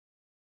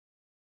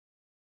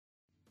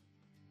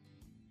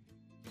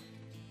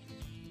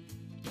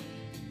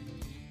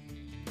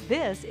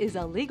This is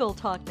a Legal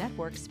Talk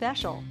Network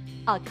special,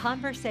 a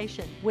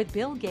conversation with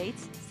Bill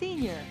Gates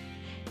Sr.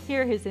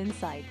 Hear his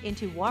insight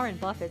into Warren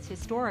Buffett's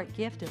historic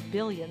gift of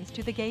billions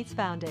to the Gates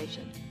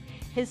Foundation,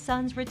 his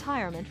son's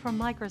retirement from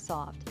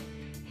Microsoft,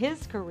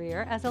 his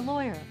career as a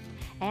lawyer,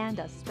 and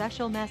a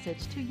special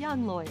message to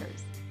young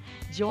lawyers.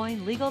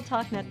 Join Legal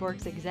Talk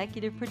Network's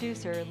executive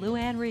producer, Lou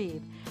Ann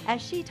Reed, as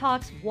she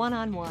talks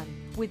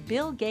one-on-one with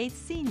Bill Gates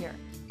Sr.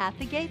 at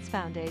the Gates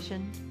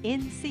Foundation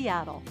in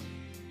Seattle.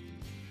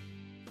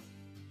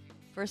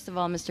 First of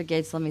all, Mr.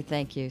 Gates, let me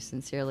thank you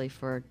sincerely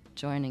for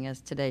joining us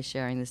today,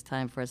 sharing this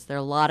time for us. There are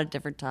a lot of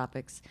different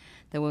topics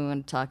that we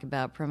want to talk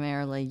about,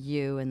 primarily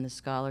you and the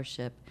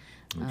scholarship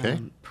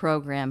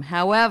program.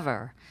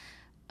 However,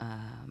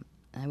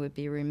 I would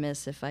be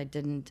remiss if I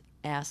didn't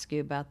ask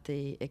you about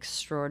the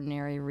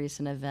extraordinary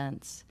recent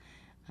events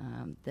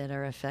that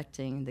are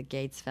affecting the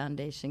Gates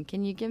Foundation.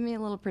 Can you give me a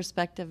little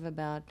perspective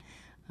about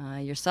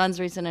your son's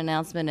recent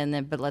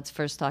announcement, but let's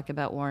first talk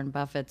about Warren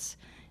Buffett's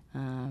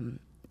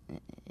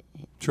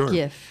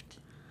gift.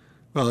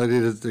 Well, it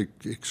is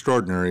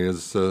extraordinary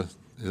is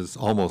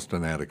almost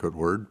an adequate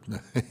word.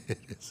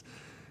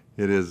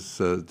 it is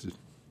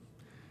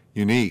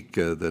unique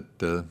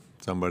that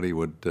somebody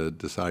would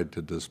decide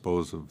to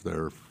dispose of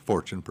their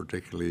fortune,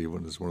 particularly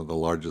when it's one of the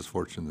largest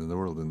fortunes in the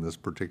world, in this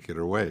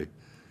particular way.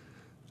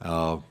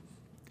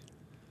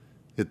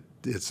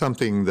 It's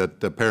something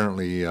that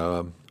apparently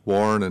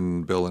Warren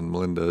and Bill and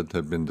Melinda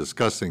have been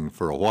discussing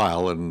for a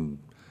while, and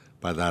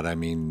by that I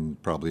mean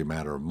probably a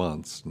matter of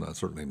months,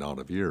 certainly not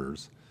of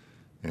years.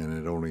 And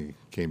it only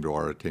came to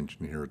our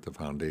attention here at the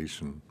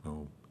foundation a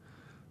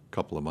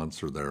couple of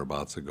months or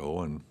thereabouts ago,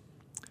 and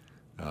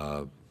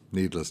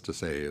needless to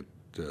say,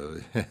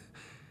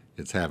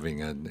 it's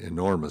having an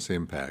enormous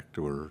impact.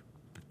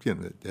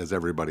 As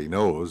everybody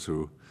knows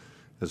who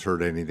has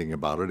heard anything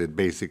about it, it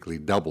basically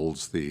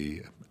doubles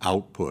the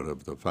output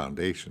of the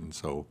foundation.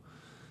 So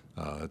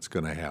it's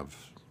going to have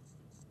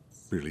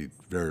really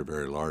very,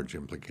 very large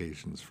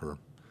implications for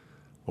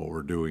what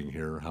we're doing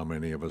here, how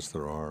many of us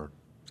there are,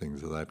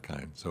 things of that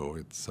kind. So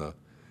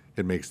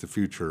it makes the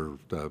future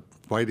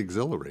quite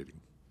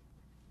exhilarating.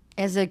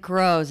 As it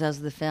grows,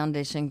 as the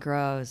foundation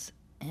grows,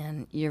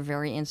 and you're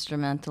very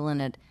instrumental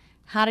in it,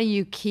 how do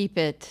you keep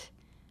it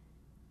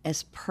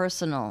as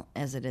personal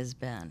as it has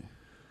been?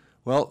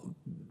 Well,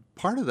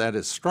 part of that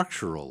is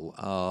structural.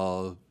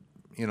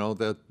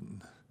 That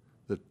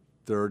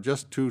there are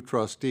just two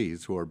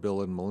trustees who are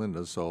Bill and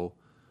Melinda, so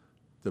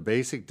the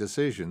basic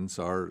decisions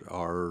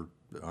are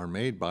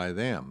made by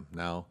them.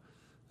 Now,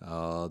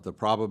 the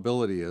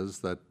probability is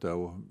that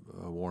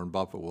Warren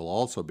Buffett will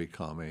also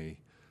become a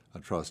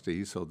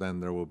trustee, so then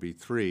there will be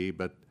three,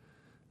 but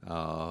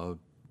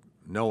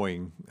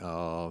knowing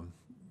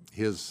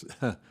his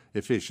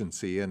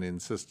efficiency and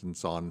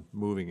insistence on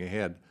moving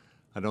ahead,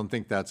 I don't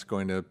think that's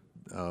going to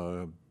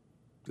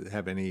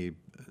have any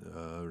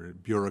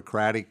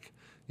bureaucratic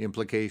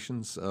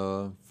implications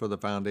for the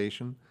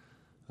foundation.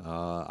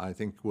 I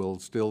think we'll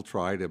still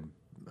try to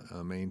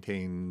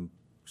maintain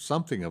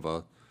something of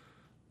a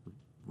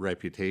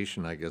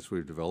reputation, I guess,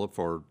 we've developed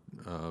for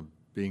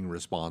being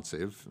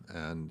responsive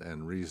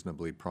and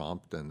reasonably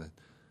prompt, and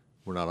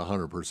we're not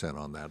 100%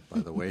 on that,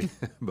 by the way,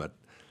 but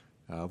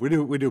we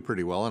do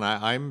pretty well, and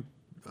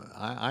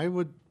I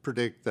would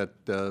predict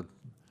that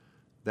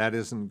that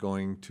isn't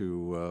going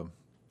to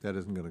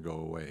go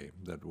away.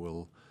 That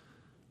we'll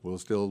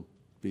still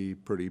be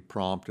pretty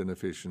prompt and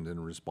efficient in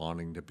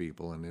responding to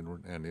people and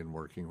in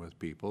working with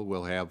people.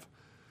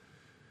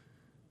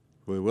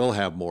 We will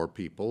have more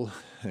people,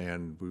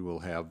 and we will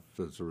have,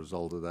 as a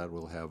result of that,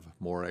 we'll have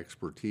more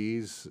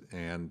expertise,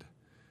 and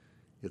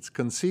it's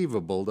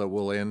conceivable that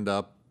we'll end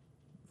up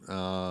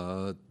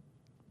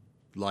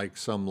like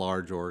some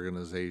large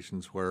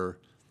organizations where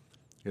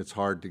it's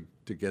hard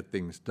to get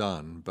things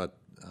done. But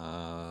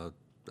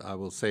I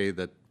will say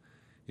that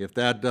if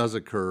that does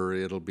occur,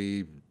 it'll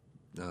be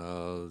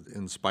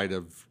in spite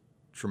of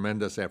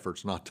tremendous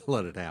efforts not to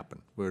let it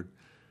happen. We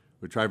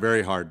try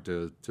very hard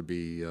to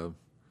be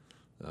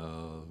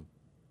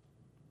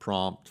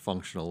prompt,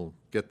 functional,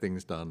 get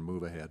things done,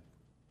 move ahead.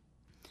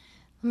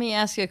 Let me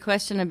ask you a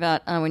question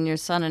about when your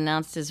son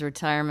announced his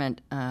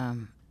retirement.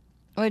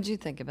 What did you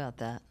think about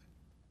that?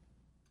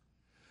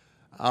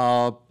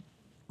 Well,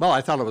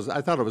 I thought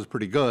it was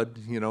pretty good.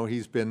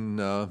 He's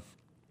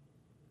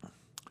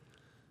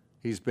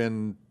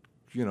been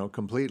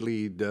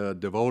completely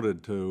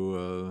devoted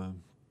to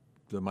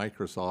the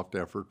Microsoft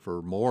effort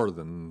for more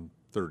than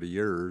 30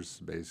 years,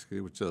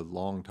 basically, which is a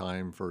long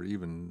time for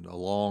even a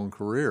long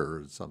career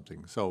or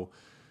something. So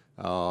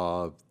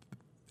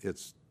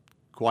it's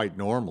quite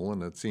normal,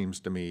 and it seems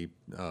to me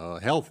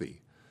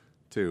healthy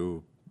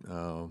to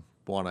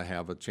want to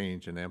have a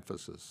change in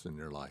emphasis in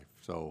your life.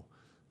 So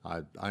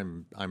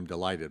I'm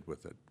delighted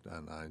with it,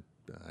 and I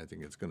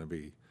think it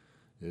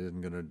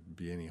isn't going to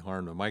be any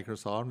harm to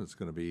Microsoft. It's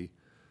going to be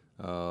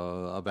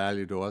a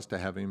value to us to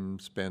have him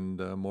spend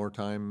more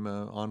time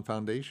on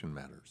foundation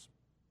matters.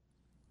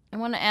 I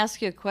want to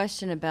ask you a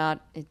question about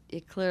it.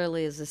 It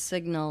clearly is a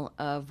signal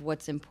of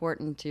what's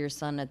important to your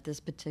son at this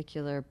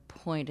particular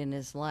point in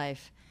his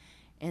life,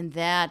 and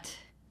that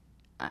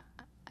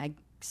I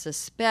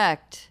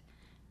suspect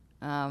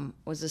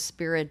was a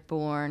spirit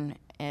born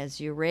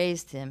as you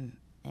raised him,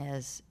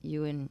 as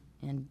you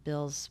and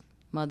Bill's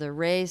mother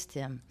raised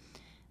him,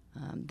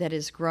 that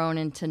has grown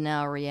into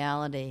now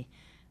reality.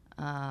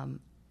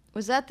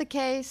 Was that the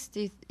case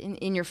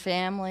in your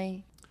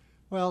family?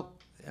 Well,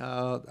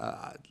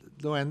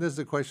 Luann, this is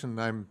a question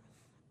I'm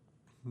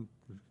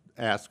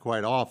asked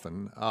quite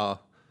often.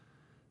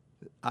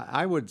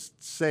 I would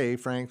say,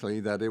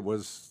 frankly, that it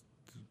was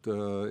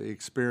the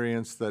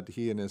experience that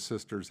he and his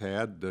sisters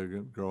had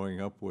growing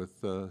up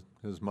with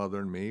his mother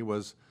and me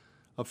was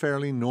a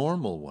fairly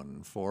normal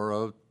one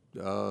for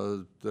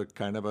the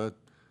kind of a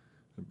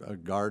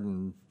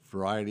garden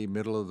variety,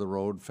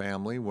 middle-of-the-road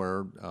family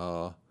where,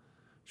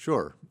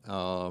 sure,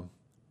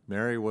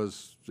 Mary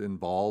was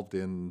involved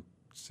in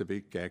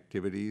civic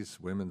activities,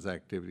 women's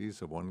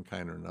activities of one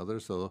kind or another.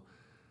 So,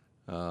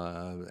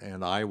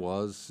 and I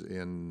was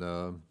in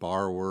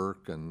bar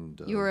work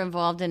and. You were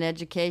involved in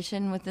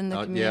education within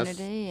the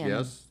community.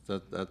 Yes,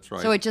 that's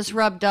right. So it just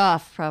rubbed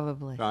off,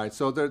 probably. Right.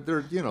 So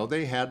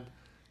they had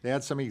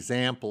some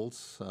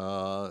examples,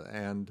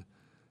 and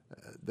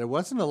there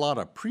wasn't a lot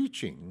of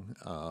preaching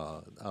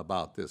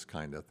about this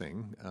kind of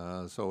thing.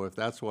 So if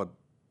that's what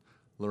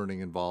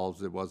learning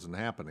involves, it wasn't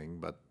happening.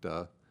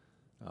 But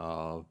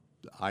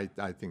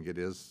I think it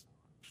is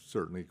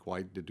certainly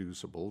quite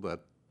deducible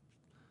that,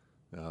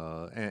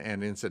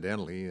 and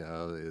incidentally,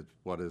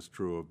 what is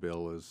true of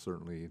Bill is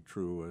certainly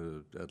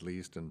true at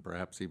least, and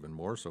perhaps even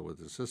more so with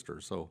his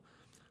sister. So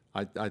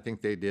I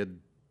think they did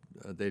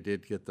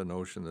get the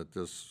notion that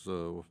this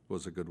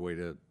was a good way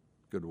to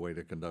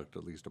conduct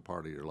at least a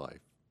part of your life.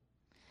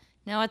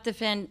 Now at the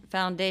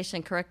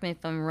foundation, correct me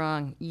if I'm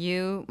wrong,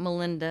 you,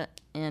 Melinda,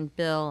 and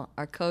Bill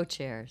are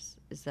co-chairs.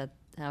 Is that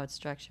how it's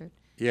structured?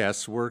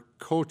 Yes, we're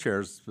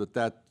co-chairs, but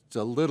that's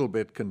a little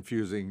bit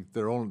confusing.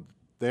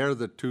 They're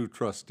the two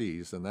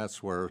trustees, and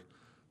that's where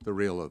the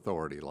real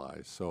authority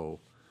lies. So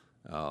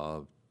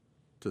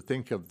to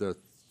think of the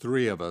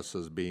three of us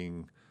as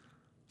being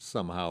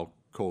somehow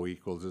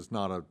co-equals is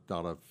not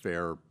a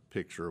fair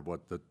picture of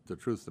what the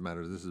truth of the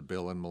matter is. This is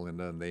Bill and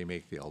Melinda, and they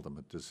make the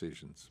ultimate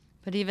decisions.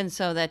 But even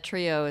so, that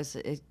trio is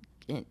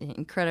an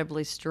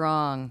incredibly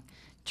strong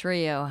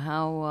trio.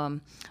 How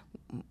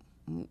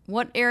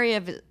what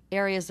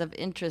areas of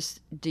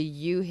interest do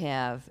you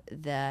have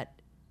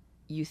that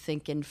you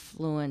think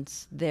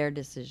influence their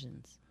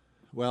decisions?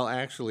 Well,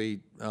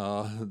 actually,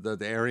 the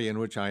area in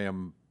which I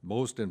am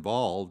most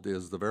involved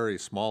is the very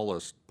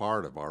smallest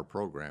part of our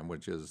program,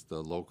 which is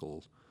the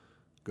local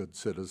good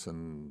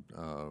citizen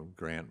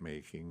grant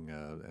making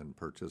and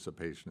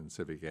participation in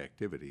civic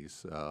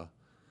activities.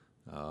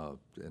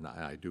 And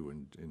I do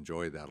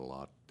enjoy that a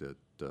lot.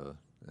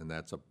 And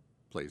that's a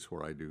place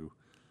where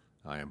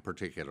I am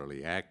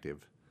particularly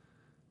active.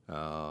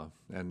 But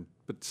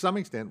to some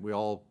extent, we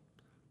all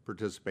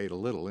participate a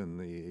little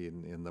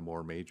in the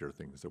more major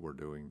things that we're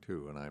doing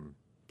too. And I'm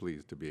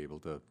pleased to be able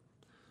to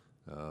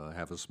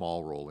have a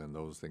small role in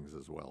those things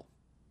as well.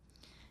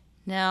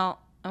 Now,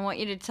 I want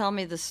you to tell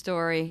me the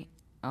story,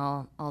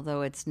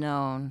 although it's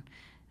known.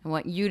 I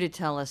want you to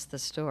tell us the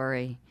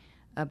story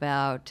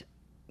about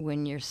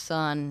when your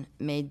son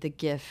made the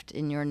gift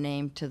in your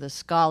name to the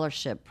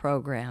scholarship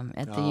program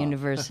at the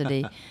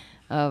University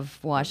of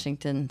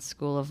Washington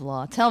School of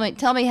Law. Tell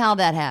me how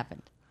that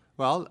happened.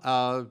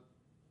 Well,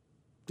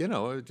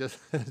 just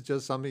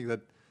something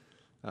that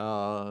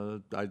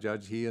I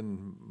judge he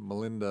and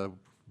Melinda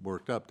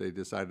worked up. They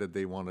decided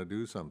they want to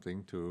do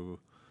something to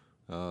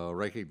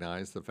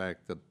recognize the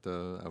fact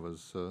that I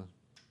was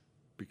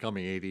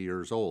becoming 80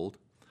 years old.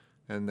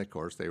 And, of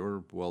course, they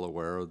were well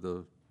aware of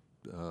the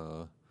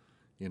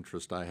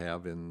interest I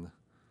have in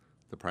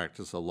the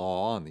practice of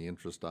law and the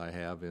interest I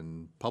have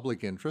in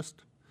public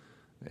interest.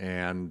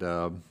 And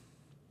there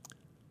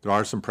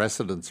are some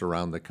precedents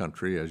around the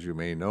country, as you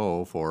may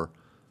know, for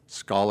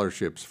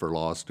scholarships for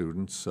law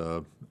students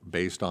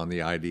based on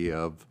the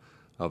idea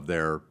of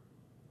their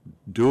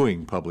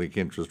doing public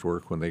interest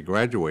work when they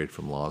graduate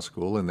from law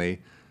school. And they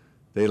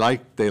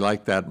liked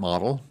that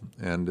model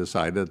and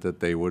decided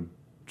that they would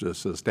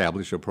just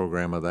establish a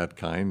program of that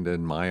kind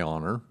in my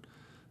honor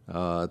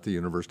at the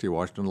University of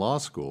Washington Law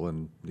School.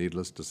 And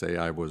needless to say,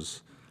 I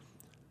was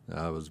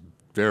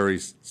very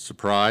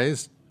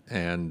surprised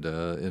and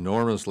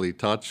enormously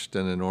touched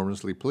and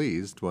enormously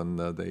pleased when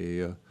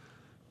they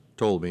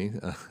told me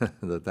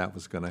that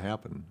was going to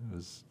happen.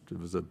 It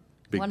was a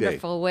big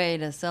Wonderful way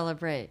to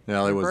celebrate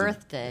a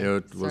birthday.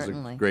 It was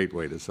certainly a great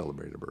way to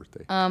celebrate a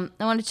birthday. I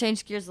want to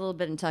change gears a little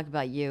bit and talk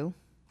about you.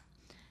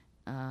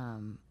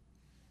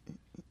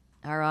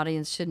 Our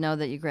audience should know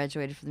that you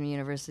graduated from the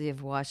University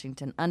of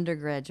Washington,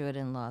 undergraduate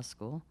in law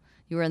school.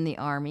 You were in the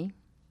Army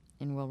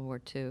in World War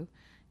II. You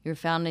were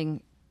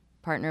founding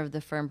partner of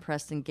the firm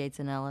Preston, Gates &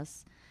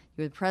 Ellis.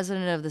 You were the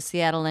president of the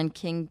Seattle and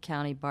King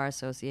County Bar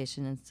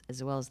Association,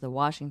 as well as the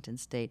Washington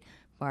State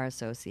Bar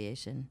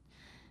Association.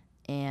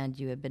 and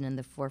you have been in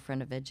the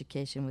forefront of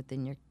education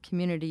within your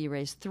community. You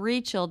raised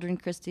 3 children,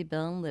 Christy,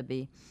 Bill, and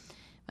Libby.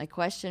 My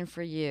question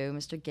for you,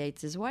 Mr.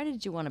 Gates, is why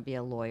did you want to be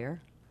a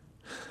lawyer?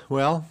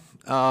 Well,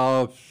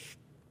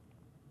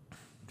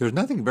 there's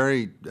nothing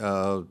very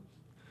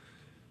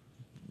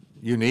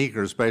unique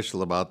or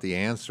special about the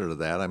answer to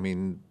that. I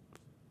mean,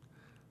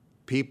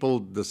 people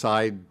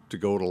decide to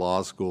go to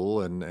law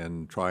school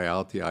and try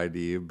out the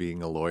idea of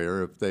being a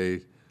lawyer if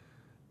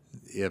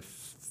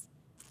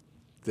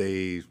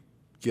they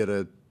get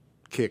a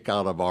kick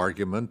out of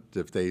argument,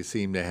 if they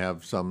seem to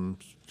have some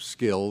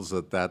skills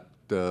that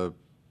the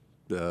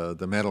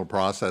mental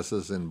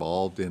processes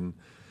involved in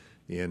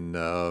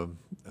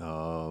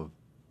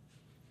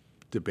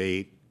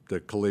debate, the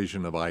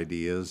collision of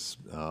ideas,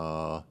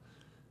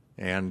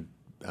 and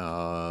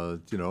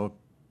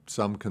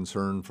some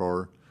concern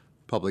for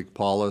public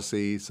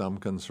policy, some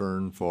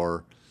concern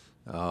for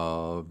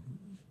a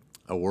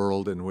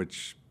world in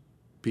which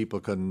people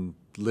can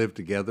live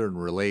together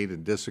and relate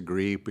and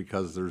disagree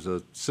because there's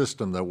a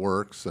system that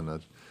works and a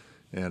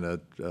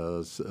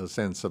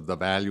sense of the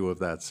value of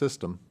that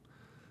system.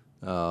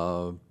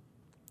 And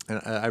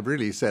I've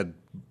really said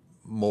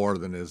more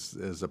than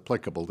is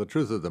applicable. The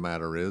truth of the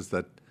matter is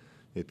that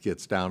it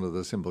gets down to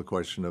the simple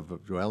question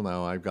of, well,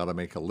 now I've got to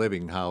make a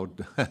living. How,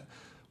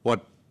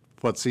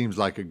 what seems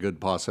like a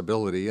good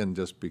possibility, and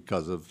just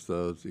because of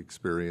the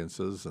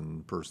experiences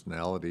and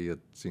personality, it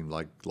seemed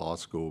like law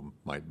school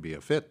might be a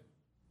fit.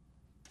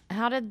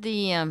 How did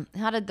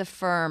the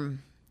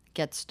firm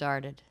get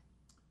started?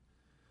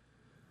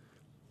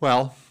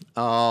 Well,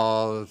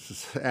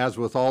 as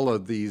with all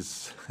of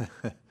these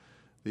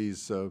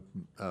these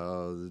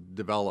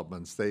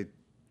developments,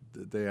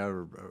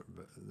 there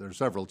are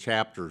several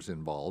chapters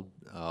involved.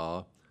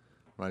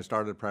 When I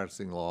started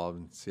practicing law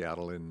in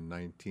Seattle in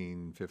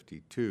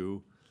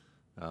 1952,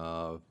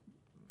 I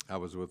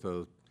was with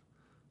a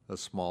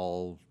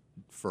small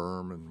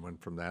firm and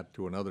went from that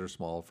to another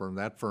small firm.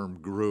 That firm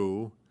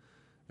grew.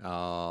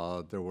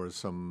 There were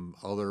some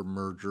other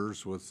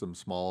mergers with some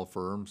small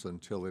firms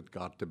until it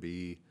got to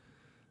be,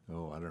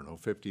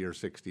 50 or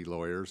 60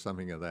 lawyers,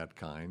 something of that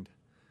kind.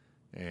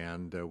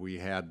 And we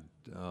had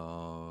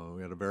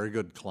a very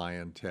good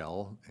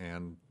clientele,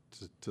 and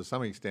to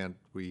some extent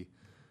we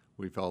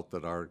felt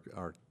that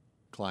our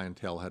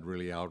clientele had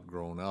really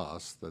outgrown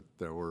us, that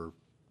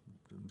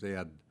they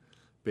had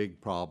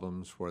big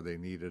problems where they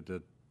needed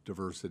a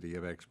diversity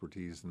of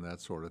expertise and that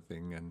sort of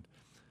thing. And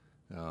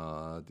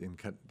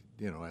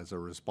as a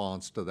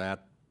response to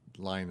that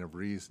line of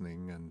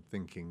reasoning and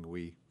thinking,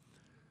 we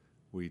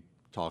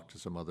talked to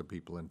some other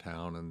people in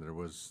town, and there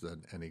was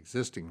an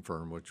existing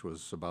firm which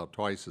was about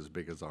twice as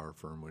big as our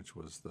firm, which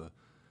was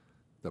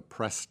the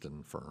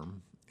Preston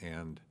firm,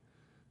 and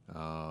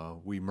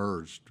we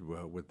merged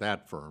with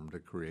that firm to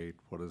create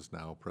what is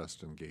now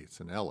Preston, Gates,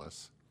 and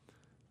Ellis,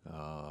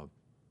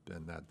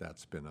 and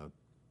that's been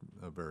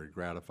a very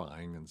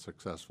gratifying and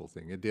successful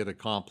thing. It did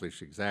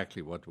accomplish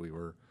exactly what we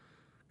were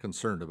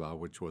concerned about,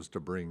 which was to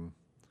bring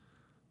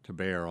to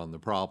bear on the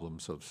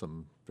problems of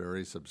some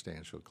very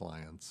substantial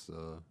clients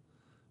a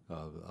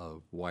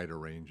wider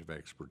range of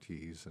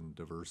expertise and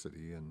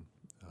diversity, and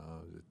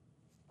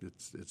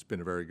it's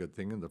been a very good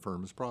thing, and the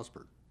firm has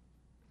prospered.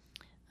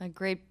 A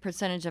great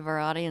percentage of our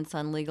audience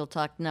on Legal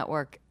Talk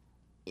Network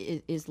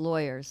is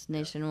lawyers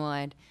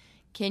nationwide.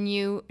 Can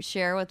you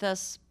share with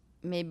us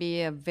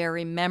maybe a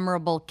very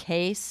memorable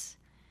case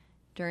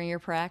during your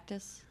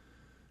practice?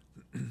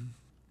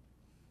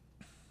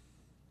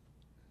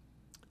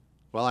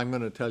 Well, I'm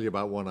going to tell you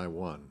about one I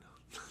won.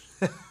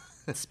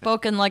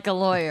 Spoken like a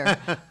lawyer.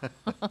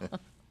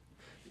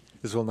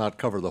 This will not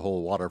cover the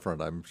whole waterfront,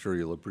 I'm sure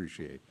you'll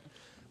appreciate.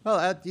 Well,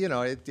 it's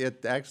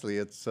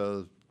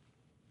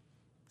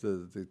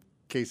the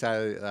case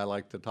I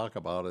like to talk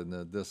about in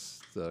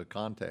this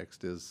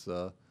context is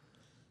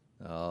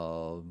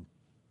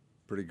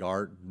pretty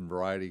garden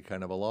variety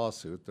kind of a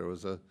lawsuit. There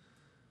was a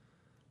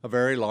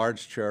very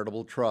large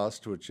charitable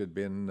trust which had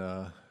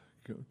been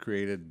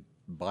created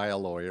by a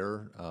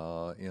lawyer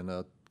in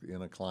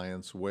a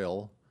client's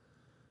will,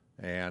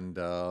 and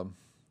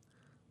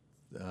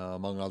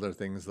among other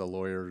things, the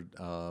lawyer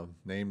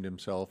named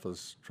himself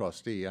as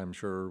trustee, I'm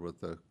sure with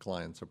the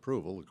client's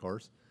approval, of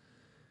course.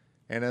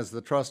 And as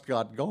the trust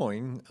got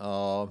going,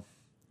 the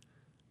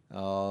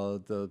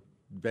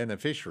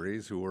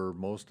beneficiaries, who were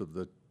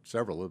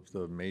several of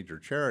the major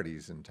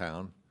charities in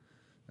town,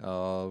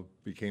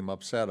 became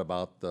upset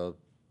about the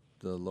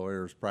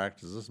lawyer's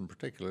practices, and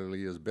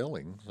particularly his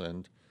billings.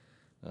 And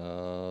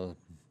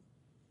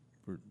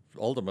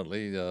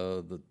ultimately,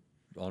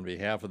 on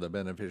behalf of the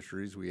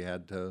beneficiaries, we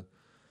had to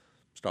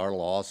start a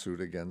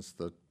lawsuit against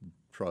the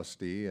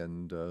trustee,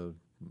 and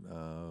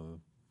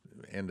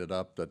ended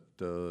up that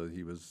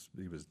he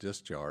was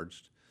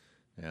discharged,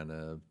 and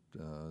a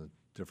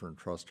different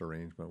trust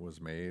arrangement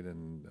was made,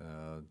 and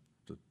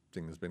the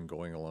thing has been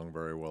going along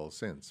very well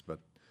since. But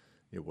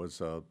it was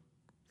a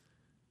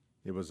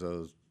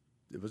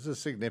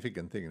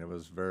significant thing, and it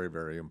was a very,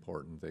 very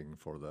important thing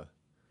for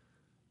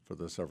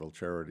for the several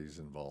charities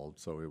involved.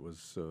 So it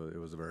was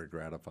a very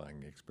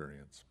gratifying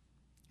experience.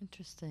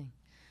 Interesting.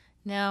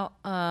 Now,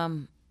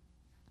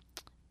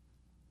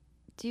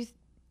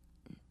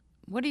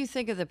 what do you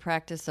think of the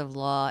practice of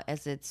law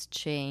as it's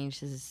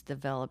changed, as it's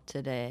developed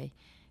today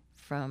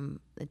from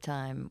the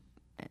time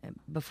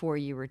before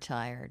you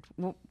retired?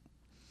 Well,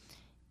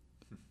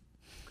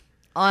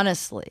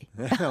 honestly.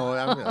 You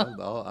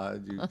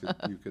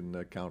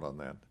can count on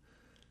that.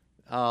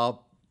 I'm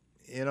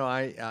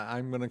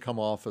going to come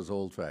off as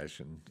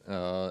old-fashioned,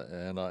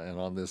 and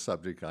on this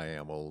subject, I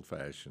am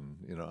old-fashioned.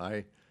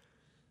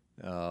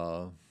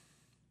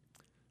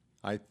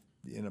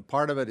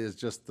 Part of it is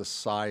just the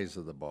size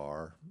of the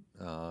bar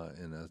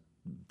in a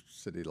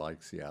city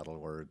like Seattle,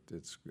 where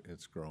it's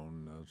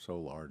grown so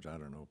large. I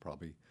don't know,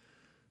 probably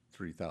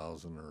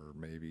 3,000, or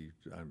maybe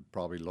I'm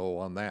probably low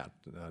on that.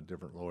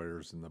 Different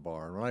lawyers in the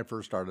bar. And when I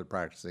first started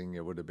practicing,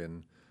 it would have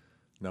been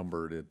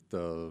numbered at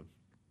I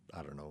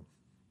don't know,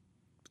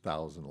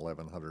 1,000,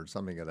 1,100,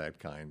 something of that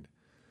kind.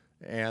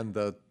 And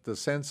the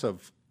sense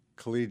of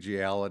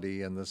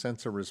collegiality and the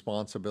sense of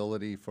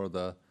responsibility for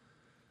the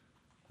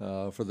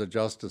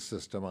justice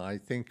system, I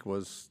think,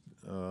 was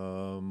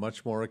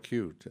much more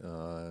acute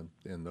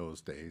in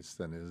those days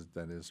than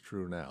is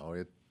true now.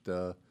 It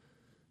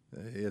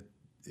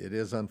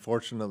is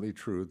unfortunately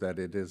true that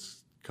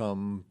it's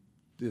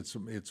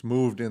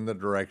moved in the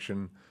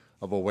direction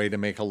of a way to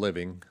make a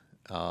living,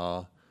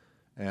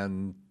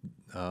 and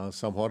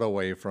somewhat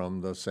away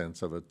from the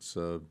sense of its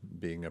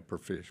being a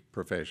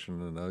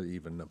profession and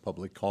even a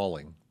public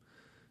calling.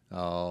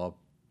 I'm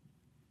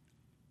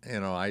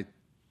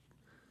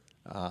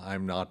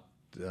not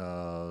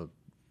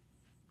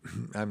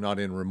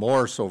in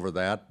remorse over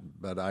that,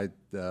 but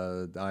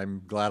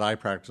I'm glad I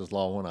practiced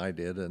law when I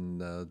did,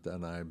 and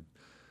I'm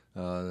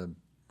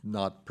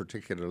not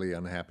particularly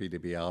unhappy to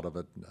be out of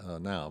it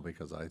now,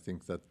 because I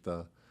think that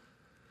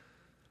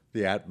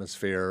the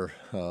atmosphere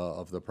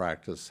of the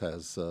practice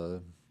has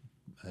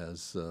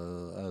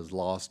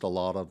lost a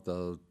lot of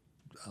the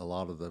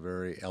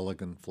very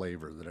elegant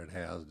flavor that it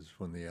has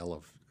when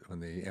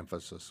the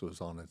emphasis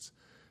was on its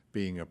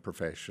being a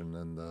profession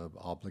and the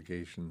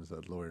obligations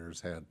that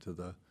lawyers had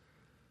to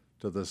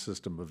the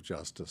system of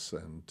justice,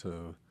 and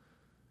to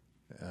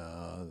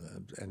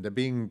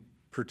being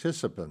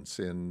participants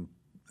in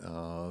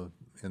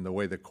the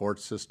way the court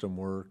system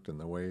worked, and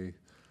the way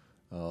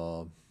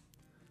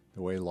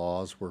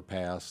laws were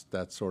passed.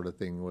 That sort of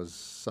thing was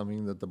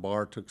something that the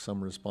bar took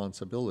some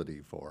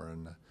responsibility for,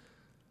 and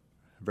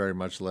very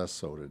much less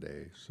so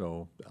today.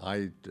 So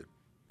I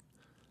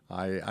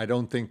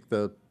don't think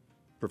the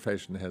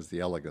profession has the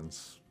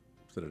elegance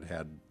that it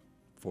had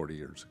 40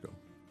 years ago.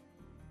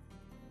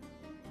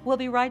 We'll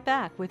be right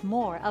back with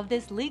more of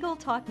this Legal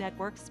Talk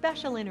Network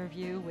special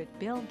interview with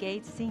Bill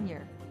Gates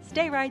Sr.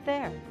 Stay right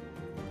there.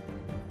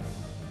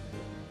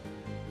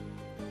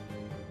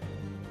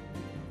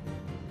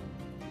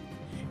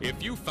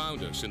 If you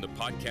found us in the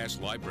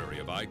podcast library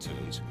of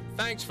iTunes,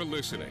 thanks for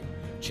listening.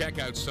 Check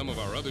out some of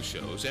our other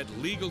shows at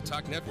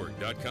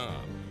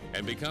LegalTalkNetwork.com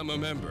and become a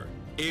member.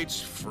 It's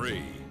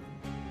free.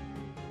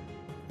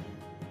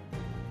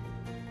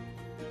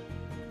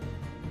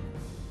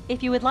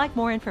 If you would like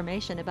more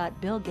information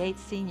about Bill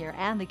Gates Sr.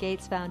 and the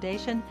Gates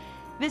Foundation,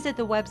 visit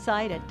the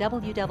website at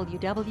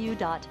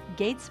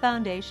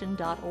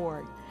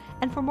www.gatesfoundation.org.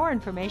 And for more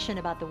information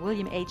about the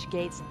William H.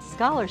 Gates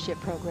Scholarship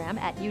Program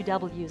at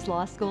UW's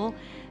Law School,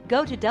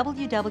 go to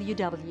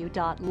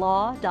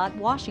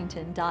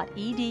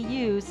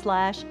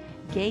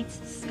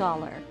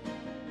www.law.washington.edu/GatesScholar.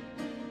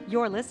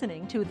 You're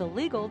listening to the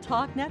Legal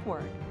Talk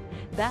Network.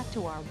 Back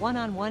to our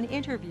one-on-one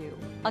interview,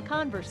 a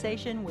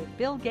conversation with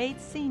Bill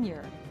Gates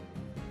Sr.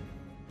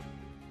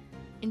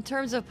 In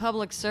terms of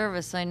public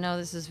service, I know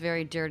this is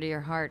very dear to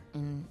your heart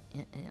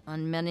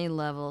on many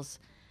levels.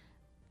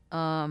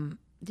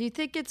 Do you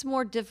think it's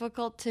more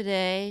difficult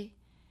today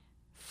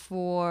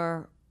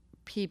for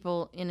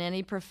people in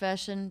any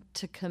profession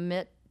to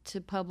commit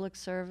to public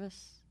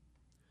service?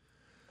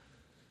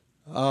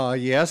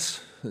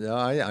 Yes,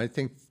 I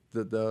think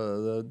that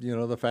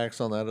the facts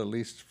on that, at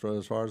least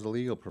as far as the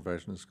legal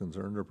profession is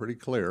concerned, are pretty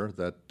clear.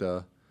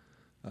 That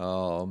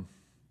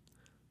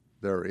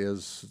there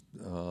is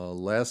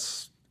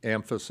less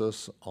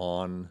emphasis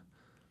on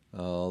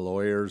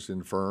lawyers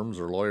in firms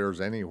or lawyers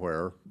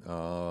anywhere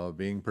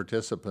being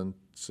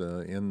participants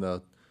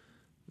in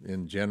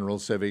general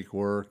civic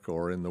work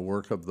or in the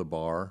work of the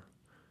bar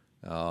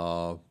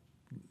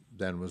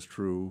than was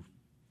true,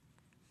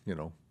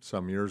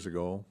 some years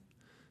ago.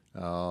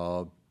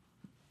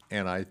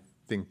 And I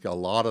think a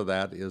lot of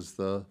that is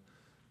the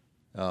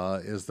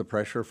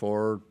pressure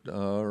for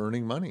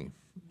earning money.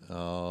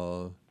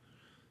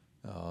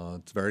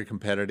 It's very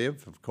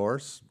competitive, of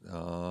course,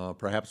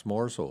 perhaps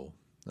more so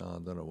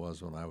than it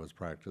was when I was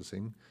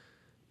practicing,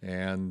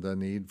 and the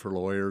need for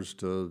lawyers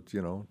to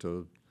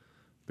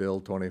bill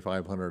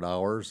 2,500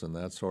 hours and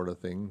that sort of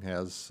thing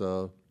has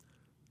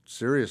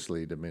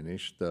seriously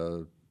diminished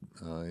the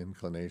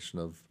inclination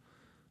of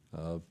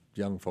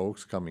young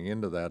folks coming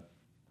into that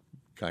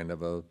kind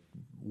of a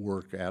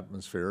work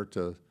atmosphere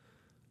to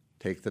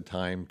take the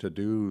time to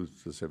do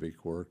the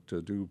civic work,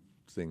 to do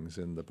things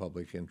in the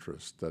public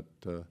interest that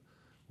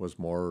was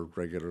more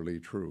regularly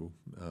true,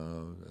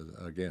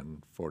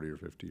 again, 40 or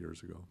 50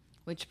 years ago.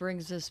 Which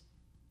brings us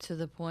to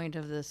the point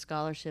of the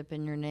scholarship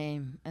in your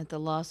name at the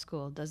law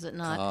school, does it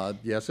not?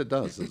 Yes, it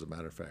does, as a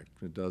matter of fact.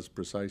 It does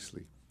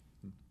precisely.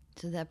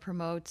 So that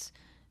promotes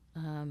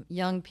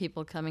young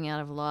people coming out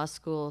of law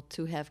school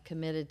to have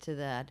committed to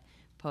that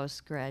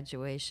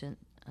post-graduation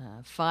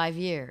 5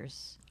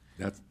 years.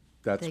 That's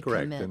They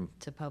correct. commit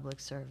to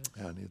public service.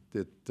 And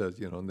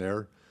and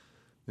they're,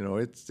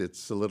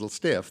 it's a little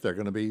stiff. They're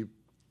going to be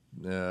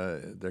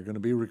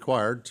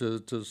required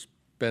to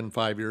spend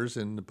 5 years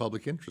in the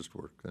public interest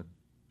work.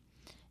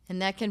 And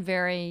that can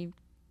vary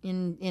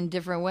in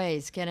different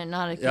ways, can it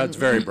not? Yeah, it's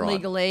very broad.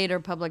 Legal aid or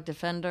public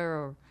defender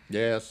or...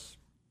 Yes.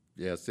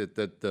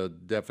 The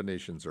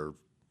definitions are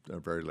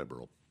very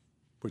liberal,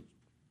 which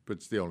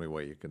it's the only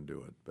way you can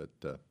do it. But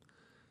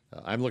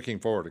I'm looking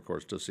forward, of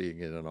course, to seeing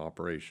it in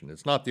operation.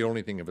 It's not the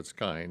only thing of its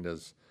kind,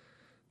 as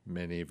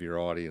many of your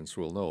audience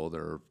will know.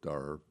 There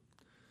are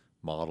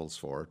models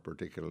for it,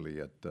 particularly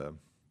at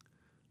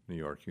New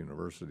York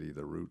University,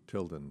 the Root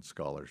Tilden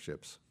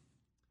scholarships.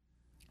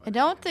 I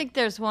don't think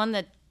there's one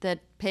that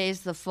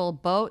pays the full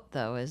boat,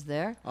 though, is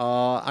there?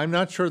 I'm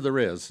not sure there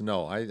is.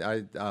 No,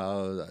 I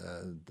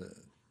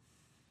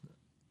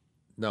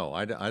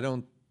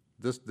don't.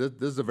 This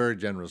is a very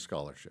generous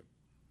scholarship.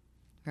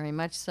 Very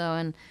much so.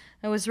 And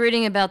I was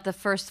reading about the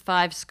first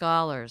 5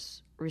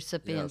 scholars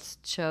recipients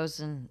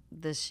chosen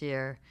this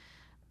year.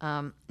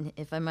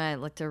 If I might, I'd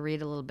like to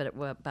read a little bit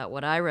about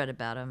what I read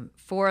about them.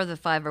 4 of the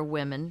 5 are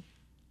women.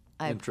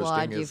 I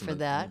applaud you for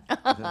that.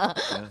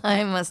 Yeah.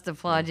 I must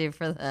applaud you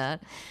for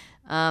that.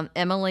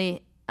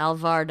 Emily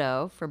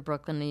Alvarado from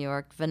Brooklyn, New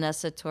York.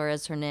 Vanessa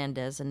Torres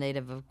Hernandez, a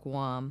native of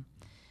Guam.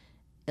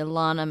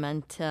 Ilana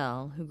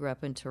Mantell, who grew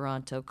up in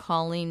Toronto.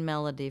 Colleen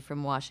Melody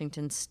from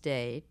Washington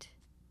State,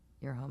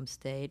 your home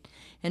state.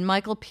 And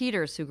Michael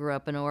Peters, who grew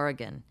up in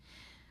Oregon.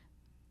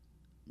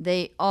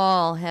 They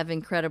all have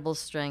incredible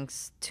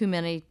strengths, too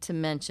many to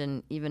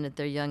mention, even at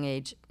their young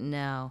age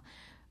now.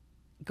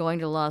 Going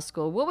to law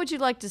school, what would you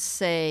like to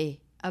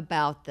say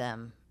about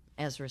them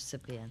as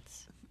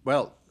recipients?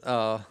 Well,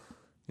 it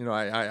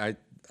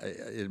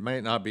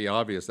might not be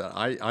obvious that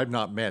I've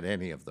not met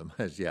any of them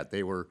as yet.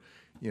 They were,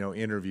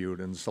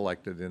 interviewed and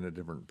selected in a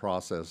different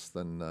process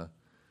than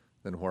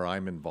where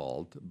I'm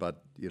involved.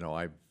 But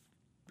I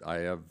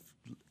have,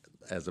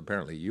 as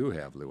apparently you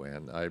have,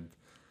 Luann.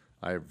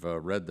 I've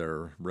read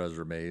their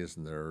resumes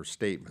and their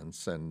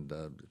statements, and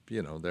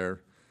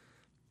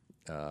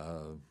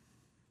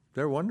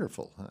they're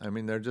wonderful. I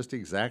mean, they're just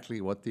exactly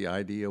what the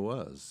idea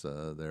was.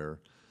 Their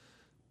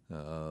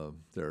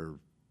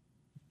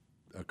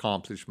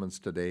accomplishments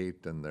to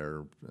date and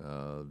their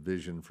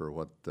vision for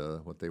what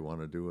they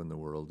want to do in the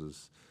world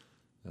is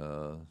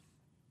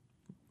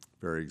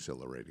very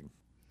exhilarating.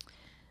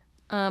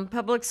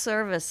 Public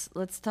service,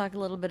 let's talk a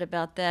little bit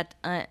about that.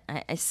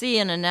 I see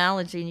an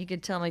analogy, and you can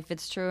tell me if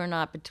it's true or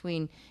not,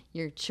 between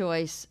your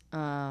choice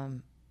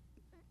in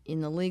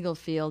the legal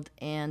field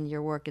and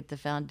your work at the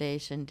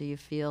foundation. Do you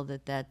feel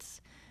that that's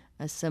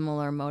a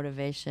similar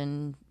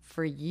motivation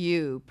for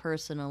you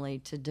personally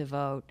to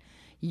devote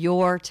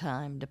your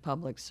time to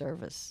public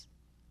service?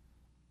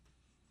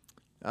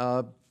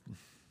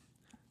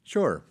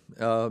 Sure,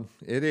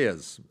 it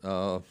is.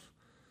 The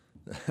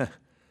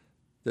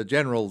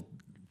general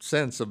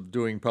sense of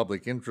doing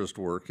public interest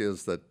work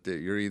is that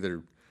you're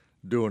either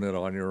doing it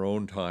on your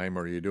own time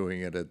or you're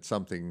doing it at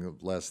something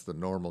less than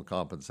normal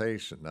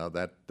compensation. Now,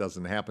 that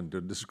doesn't happen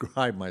to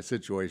describe my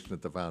situation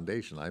at the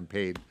foundation. I'm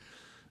paid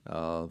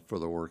for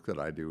the work that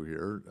I do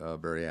here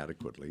very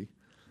adequately.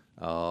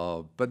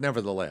 But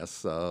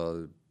nevertheless,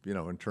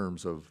 in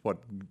terms of what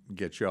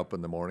gets you up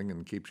in the morning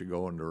and keeps you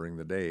going during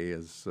the day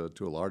is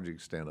to a large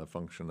extent a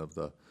function of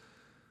the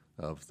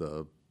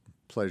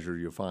pleasure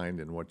you find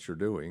in what you're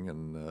doing.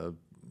 And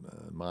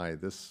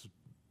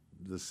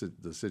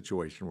the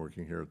situation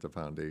working here at the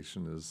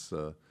foundation is,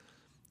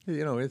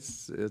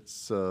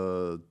 it's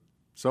so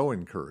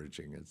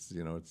encouraging. It's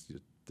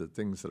the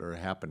things that are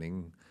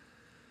happening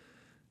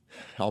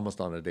almost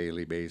on a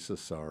daily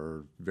basis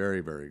are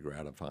very, very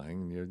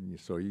gratifying.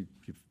 So you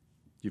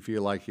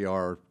feel like you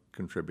are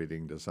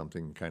contributing to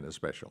something kind of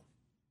special.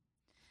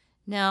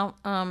 Now,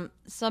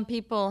 some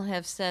people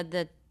have said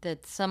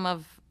that some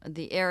of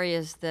the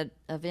areas that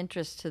of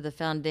interest to the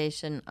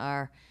foundation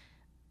are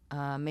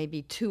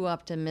maybe too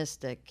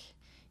optimistic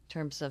in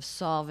terms of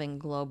solving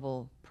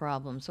global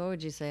problems. What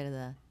would you say to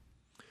that?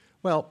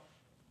 Well,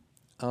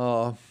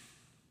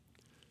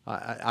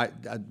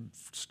 I'd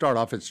start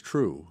off, it's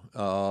true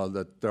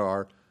that there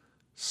are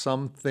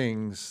some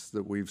things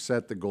that we've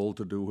set the goal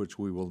to do which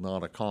we will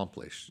not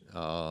accomplish,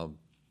 and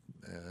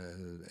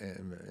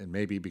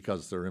maybe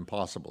because they're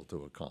impossible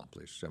to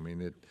accomplish. I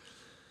mean,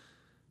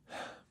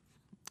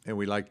 and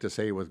we like to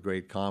say with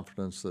great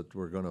confidence that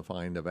we're going to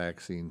find a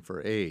vaccine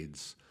for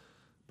AIDS,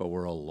 but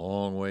we're a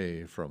long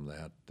way from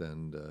that,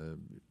 and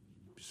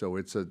so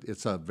it's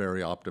a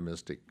very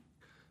optimistic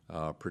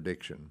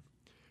prediction.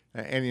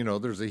 And, you know,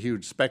 there's a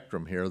huge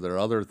spectrum here. There are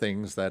other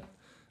things that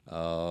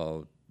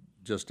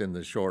just in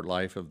the short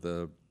life of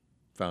the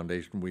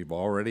foundation we've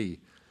already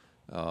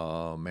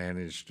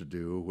managed to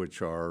do,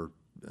 which are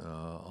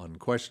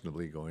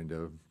unquestionably going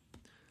to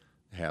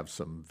have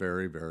some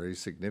very, very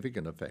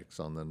significant effects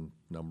on the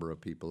number of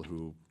people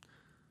who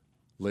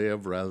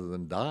live rather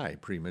than die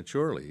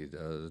prematurely,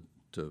 to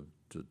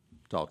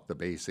talk the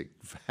basic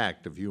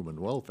fact of human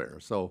welfare.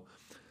 So,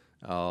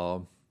 you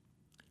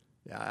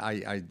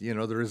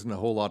know, there isn't a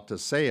whole lot to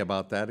say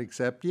about that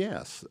except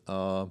yes.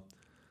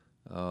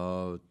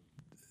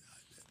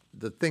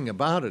 The thing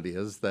about it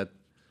is that,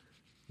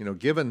 you know,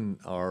 given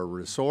our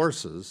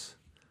resources,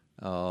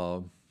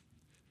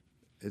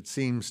 it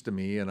seems to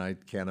me, and I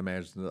can't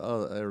imagine that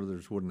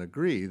others wouldn't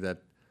agree,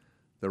 that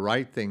the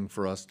right thing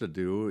for us to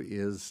do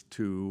is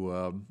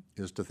to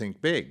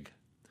think big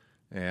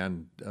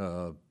and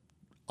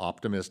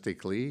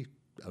optimistically,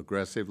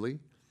 aggressively,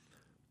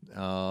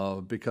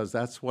 because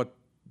that's what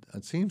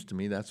it seems to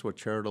me. That's what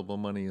charitable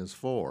money is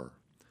for.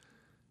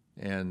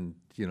 And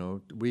you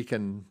know, we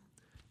can,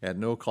 at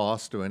no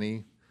cost to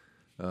any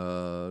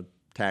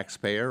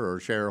taxpayer or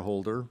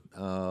shareholder,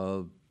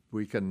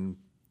 we can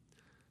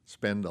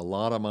spend a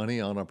lot of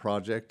money on a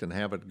project and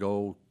have it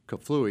go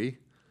kaflooey,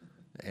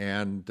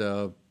 and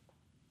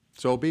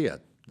so be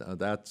it.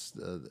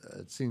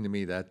 It seemed to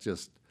me that's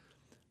just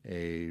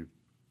a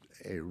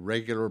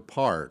regular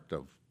part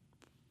of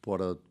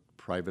what a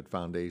private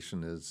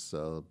foundation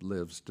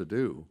lives to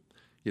do.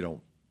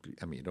 You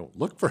don't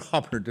look for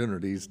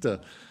opportunities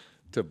to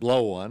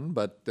blow one,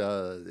 but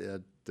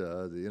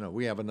you know,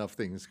 we have enough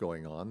things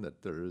going on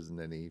that there isn't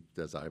any,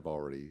 as I've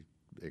already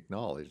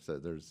acknowledged,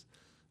 that there's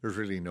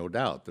really no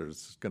doubt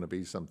there's going to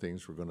be some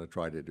things we're going to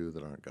try to do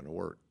that aren't going to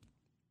work.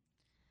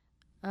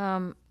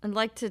 I'd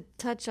like to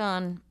touch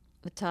on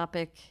the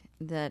topic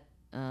that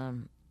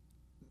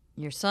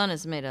your son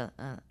has made a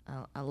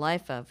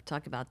life of.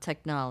 Talk about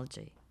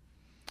technology.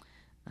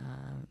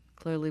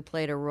 Clearly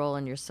played a role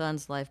in your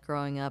son's life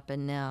growing up,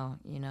 and now,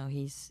 you know,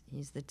 he's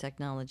the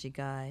technology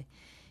guy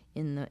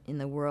in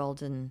the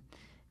world. And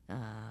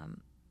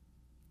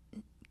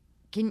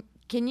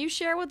can you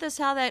share with us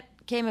how that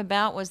came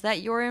about? Was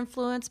that your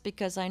influence?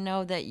 Because I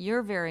know that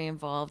you're very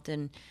involved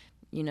in,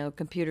 you know,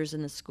 computers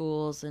in the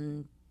schools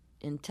and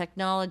in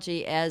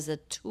technology as a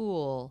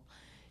tool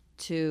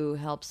to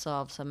help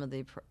solve some of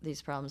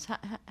these problems.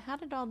 How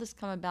did all this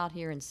come about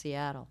here in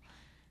Seattle?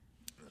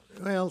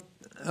 Well,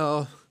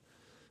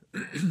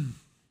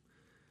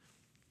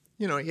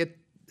 you know, it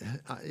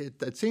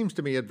seems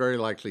to me it very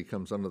likely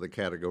comes under the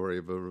category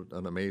of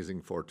an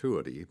amazing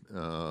fortuity.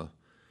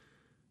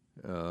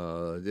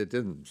 It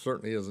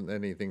certainly isn't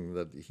anything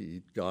that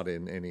he got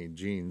in any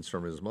genes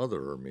from his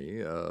mother or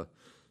me.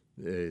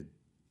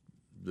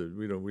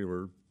 We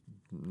were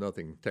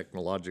nothing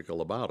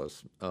technological about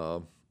us.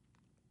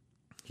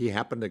 He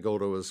happened to go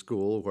to a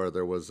school where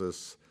there was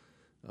this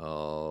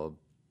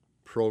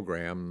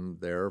program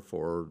there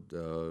for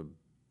the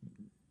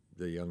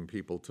young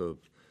people to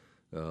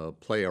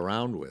play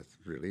around with,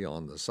 really,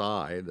 on the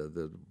side. In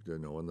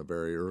the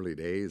very early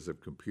days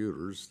of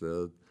computers,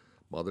 the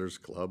Mothers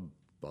Club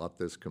bought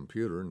this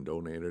computer and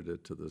donated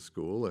it to the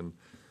school, and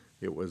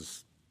it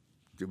was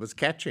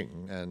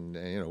catching. And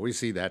you know, we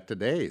see that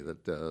today,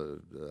 that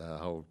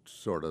how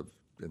sort of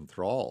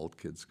enthralled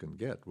kids can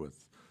get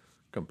with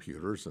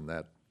computers and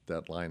that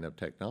line of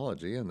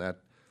technology. And that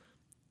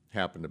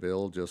happened to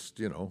Bill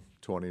just,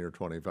 20 or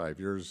 25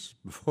 years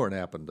before it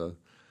happened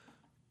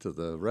to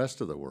the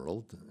rest of the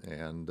world,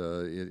 and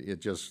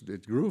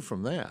it grew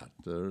from that.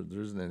 There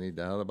isn't any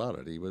doubt about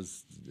it.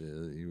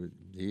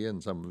 He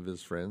and some of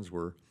his friends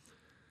were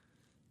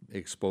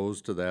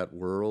exposed to that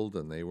world,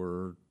 and they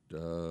really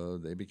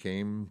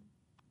became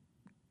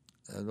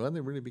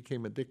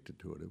addicted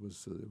to it. It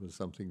was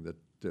something that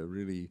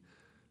really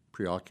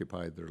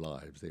preoccupied their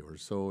lives. They were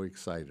so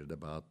excited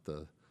about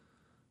the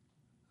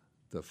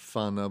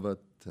fun of it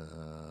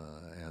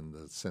and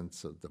the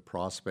sense of the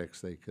prospects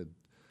they could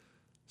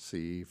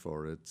see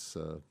for its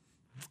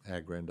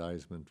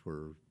aggrandizement.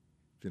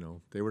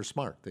 They were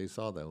smart. They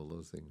saw all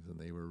those things, and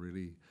they were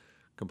really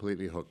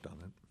completely hooked on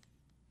it.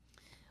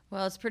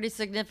 Well, it's pretty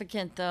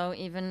significant, though,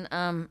 even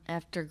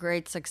after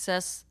great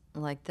success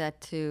like that,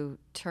 to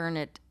turn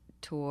it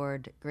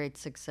toward great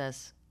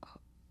success,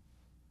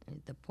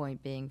 the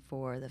point being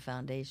for the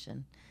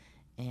foundation,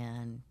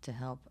 and to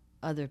help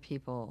other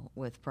people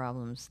with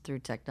problems through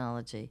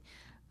technology.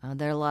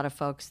 There are a lot of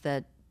folks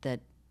that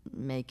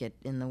make it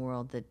in the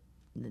world that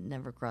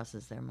never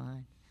crosses their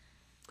mind.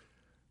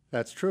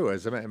 That's true.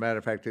 As a matter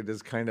of fact, it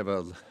is kind of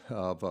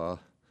a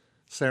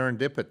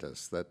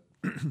serendipitous that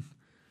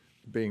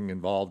being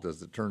involved,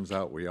 as it turns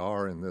out we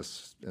are in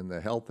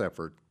the health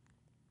effort,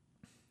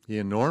 the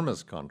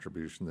enormous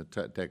contribution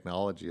that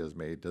technology has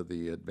made to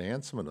the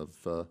advancement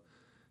of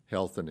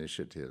health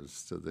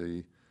initiatives,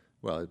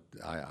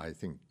 I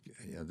think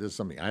this is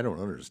something I don't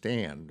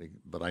understand,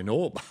 but I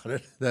know about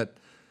it, that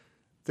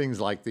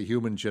things like the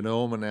human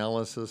genome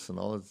analysis and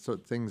all the sort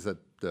of things that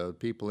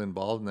people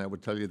involved in that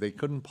would tell you they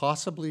couldn't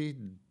possibly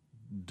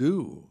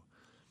do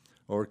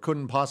or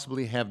couldn't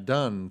possibly have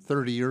done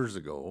 30 years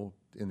ago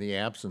in the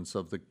absence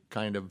of the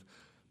kind of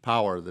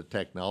power that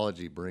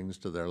technology brings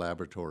to their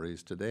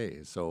laboratories today.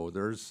 So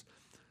there's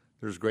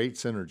great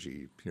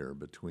synergy here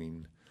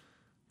between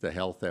the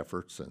health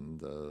efforts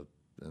and the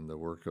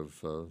work of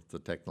the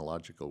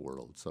technological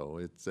world. So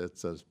it's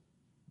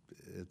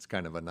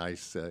kind of a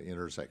nice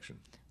intersection.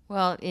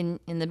 Well,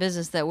 in the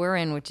business that we're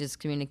in, which is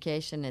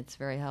communication, it's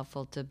very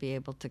helpful to be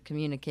able to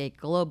communicate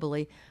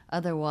globally.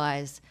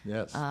 Otherwise,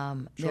 Yes,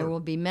 there will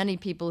be many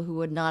people who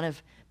would not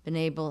have been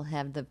able to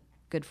have the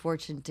good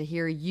fortune to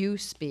hear you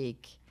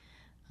speak,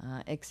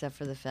 except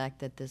for the fact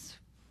that this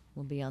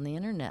will be on the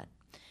internet.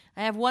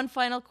 I have one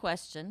final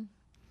question.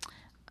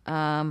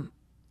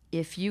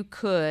 If you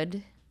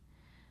could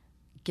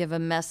give a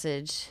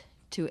message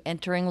to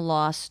entering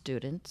law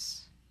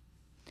students,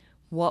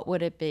 what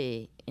would it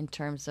be in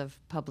terms of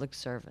public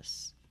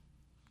service?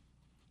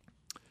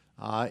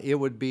 It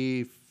would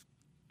be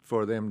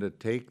for them to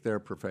take their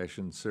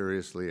profession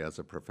seriously as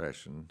a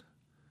profession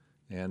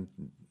and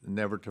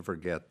never to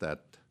forget that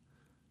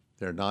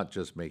they're not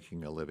just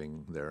making a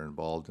living, they're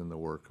involved in the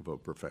work of a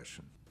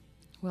profession.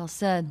 Well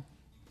said.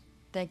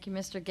 Thank you,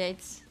 Mr.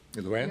 Gates.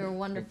 Luann? You're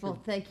wonderful.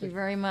 Thank you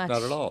very much.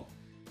 Not at all.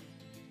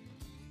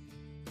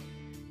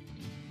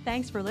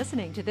 Thanks for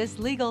listening to this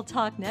Legal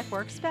Talk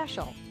Network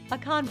special, a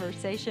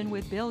conversation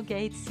with Bill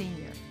Gates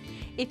Sr.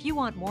 If you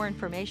want more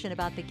information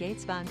about the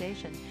Gates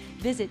Foundation,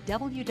 visit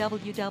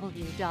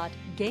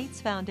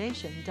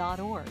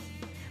www.gatesfoundation.org.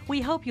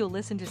 We hope you'll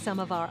listen to some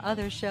of our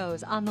other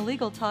shows on the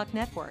Legal Talk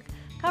Network,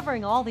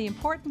 covering all the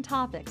important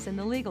topics in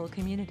the legal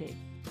community.